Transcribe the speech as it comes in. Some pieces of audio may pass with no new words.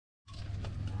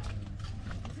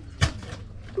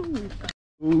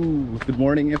Ooh, good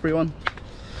morning everyone.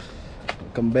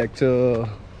 Welcome back to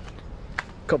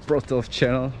KopralTuuf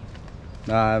channel.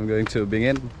 Now I'm going to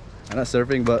Bingin. I'm not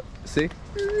surfing, but see?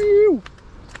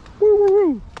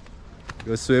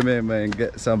 Go swimming and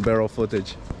get some barrel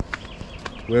footage.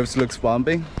 Waves looks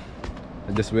pumping.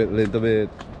 I just wait a little bit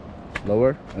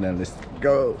lower and then let's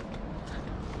go.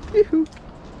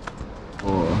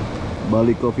 Oh,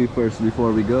 Bali coffee first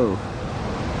before we go.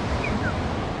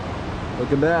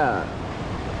 Look at that.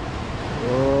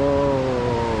 Oh,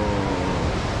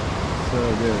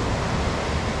 so good.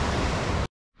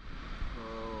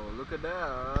 Oh, look at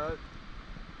that.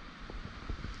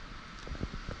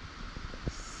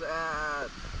 Sad.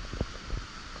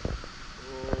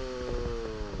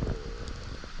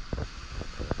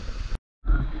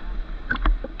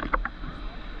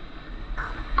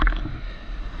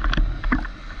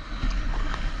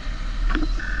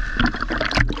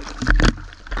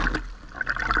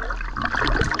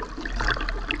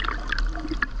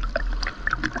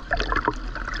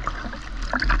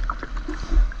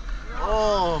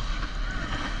 Oh.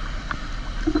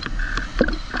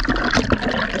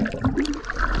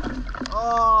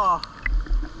 Oh.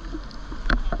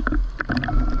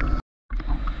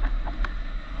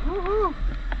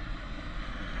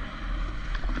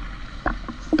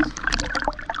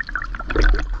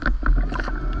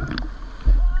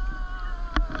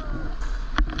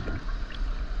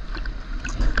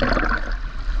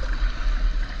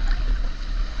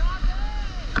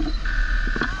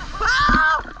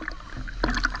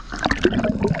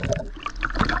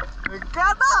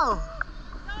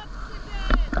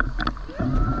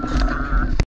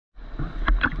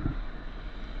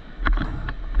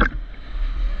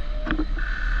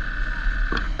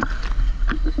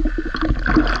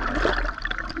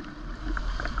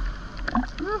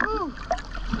 Woohoo.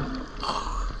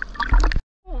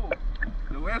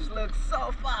 The waves look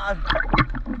so fun.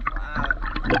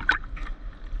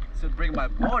 Should bring my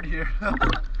board here.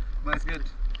 But it's good.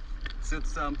 Shoot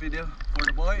some video for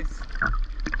the boys.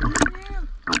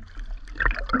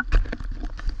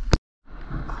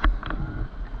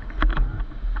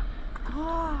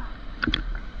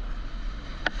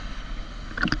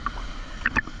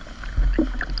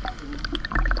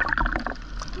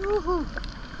 Woohoo.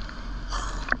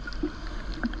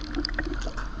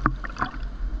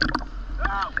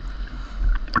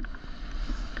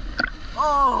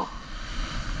 Oh!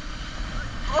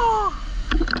 Oh!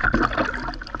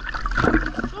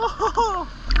 Oh!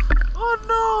 Oh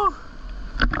no!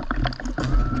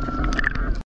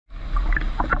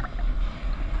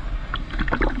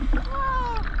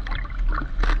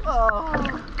 Oh!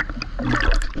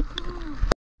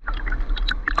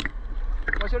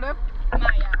 What's your name?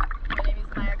 Maya. My name is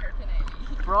Maya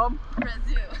Carpinelli. From?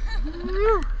 Brazil.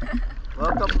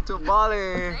 Welcome to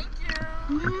Bali. Thank you.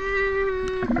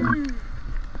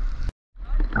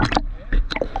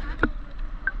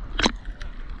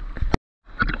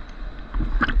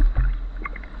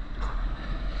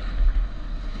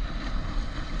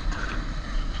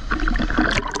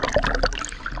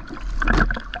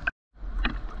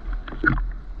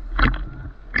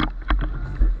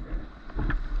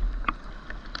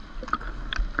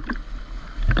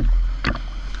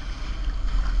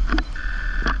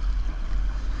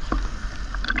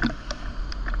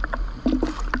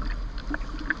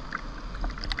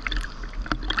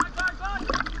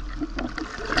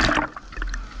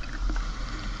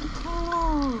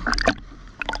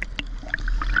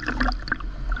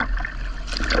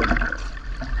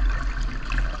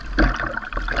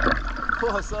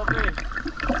 What's up, man?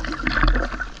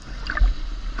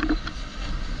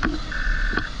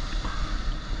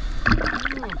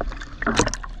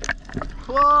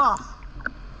 Wah,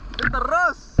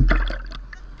 terus.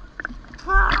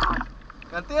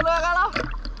 Ganti lo ya kalau?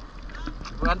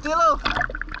 Ganti lo.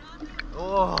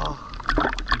 Oh.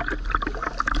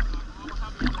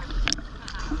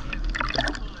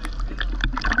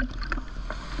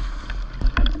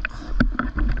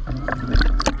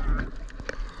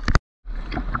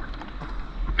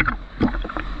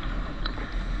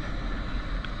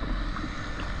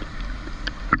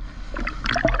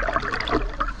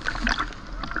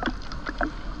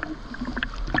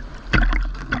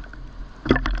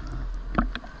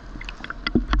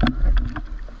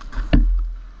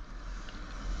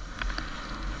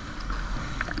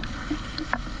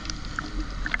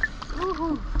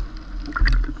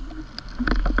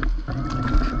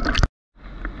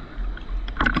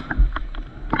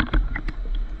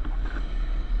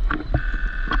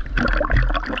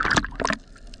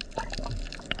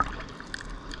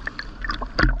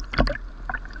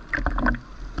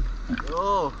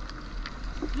 Oh,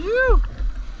 you.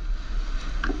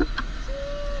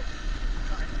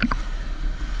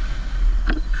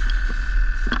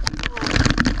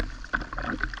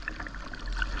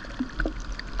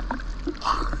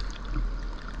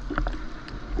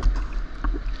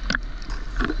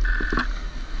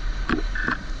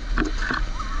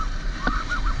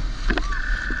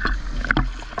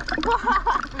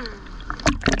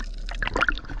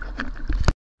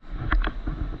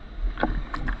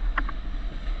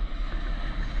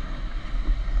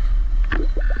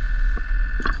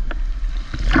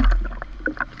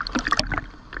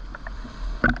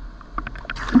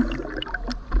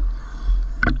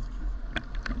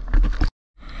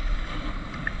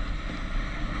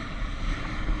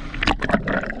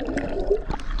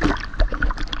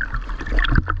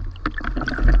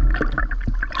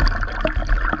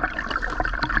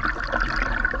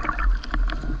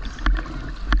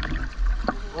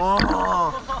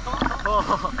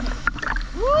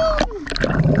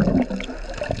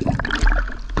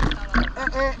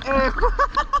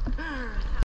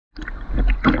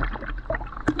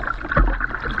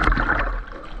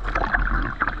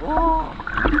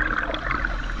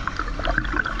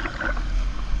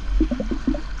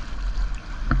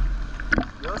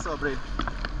 You're so brave.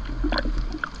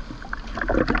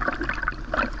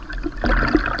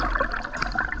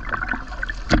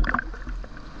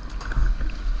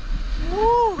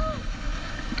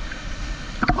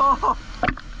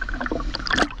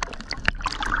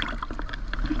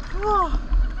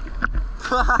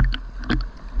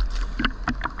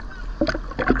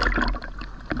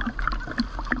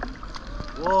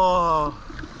 Whoa.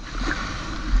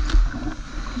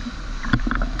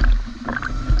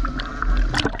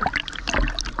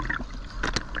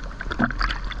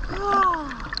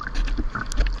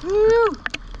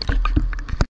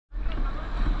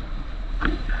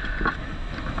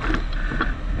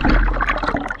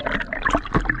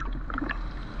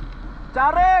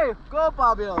 Cari, go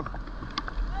Pabil.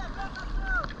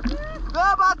 Go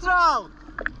Patrol.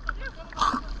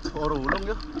 Orang ulung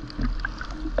ya.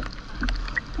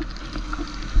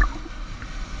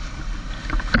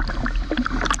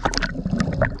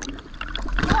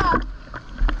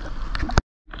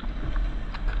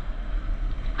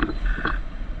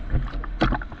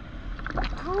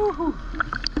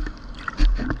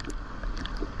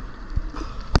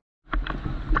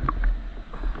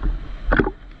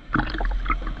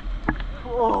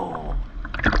 Oh,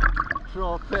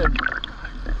 drop in.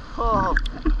 Oh,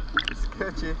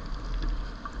 sketchy.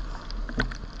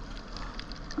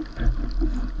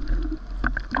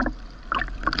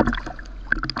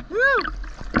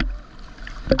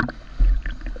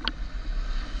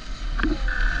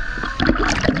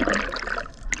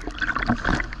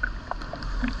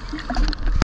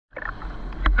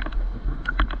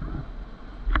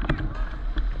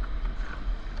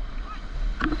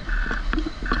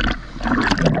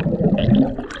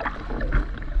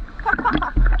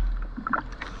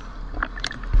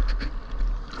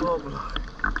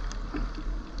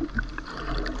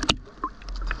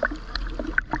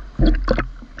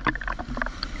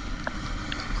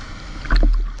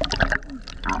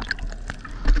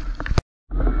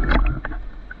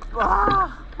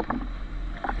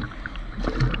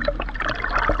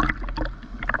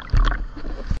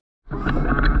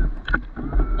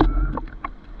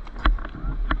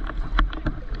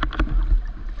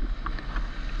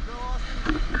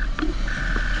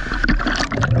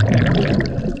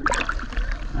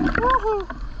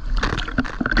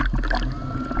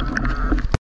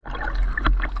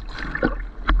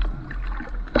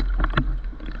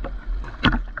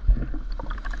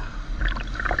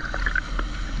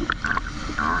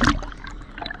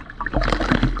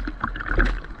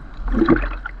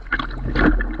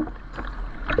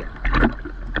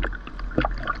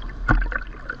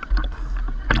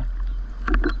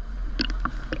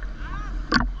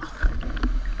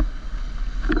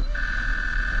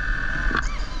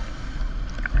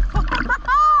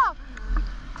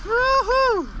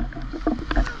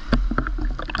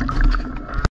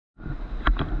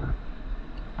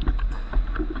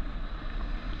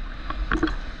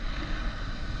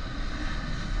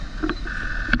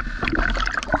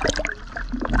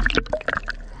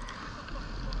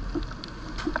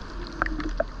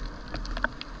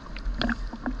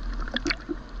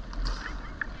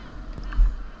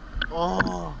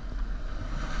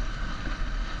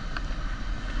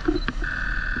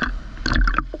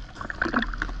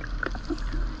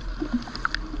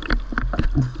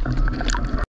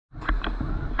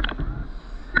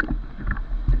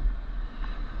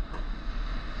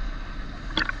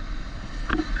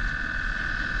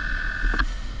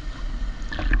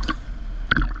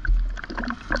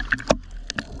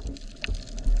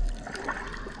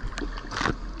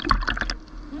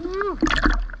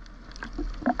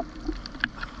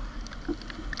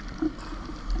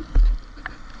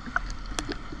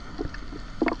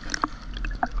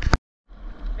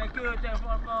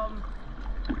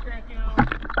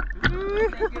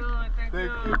 Thank you.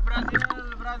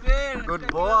 Brazil. Good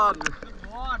Thank board. you. Good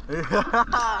board.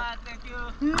 Thank you.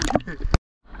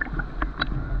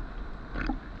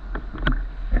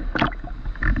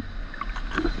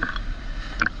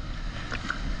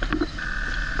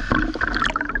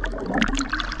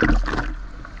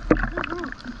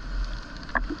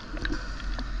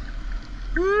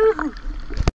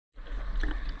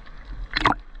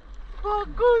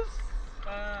 Bagus.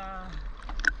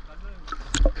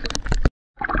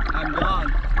 I'm done.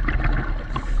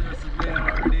 It's been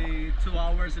already 2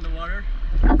 hours in the water.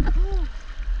 I'm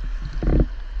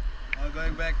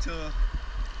going back to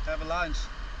have a lunch.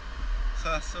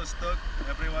 So stoked.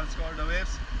 Everyone scored the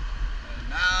waves. And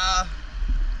now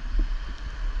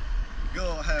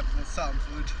go have some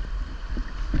food.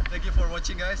 Thank you for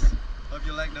watching, guys. Hope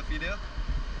you liked the video.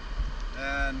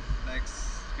 And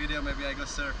next video maybe I go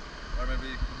surf or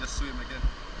maybe just swim again.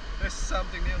 There's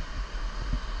something new.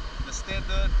 Just stay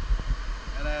tuned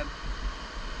and then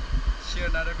share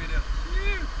another video.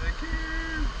 Thank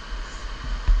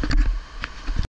you.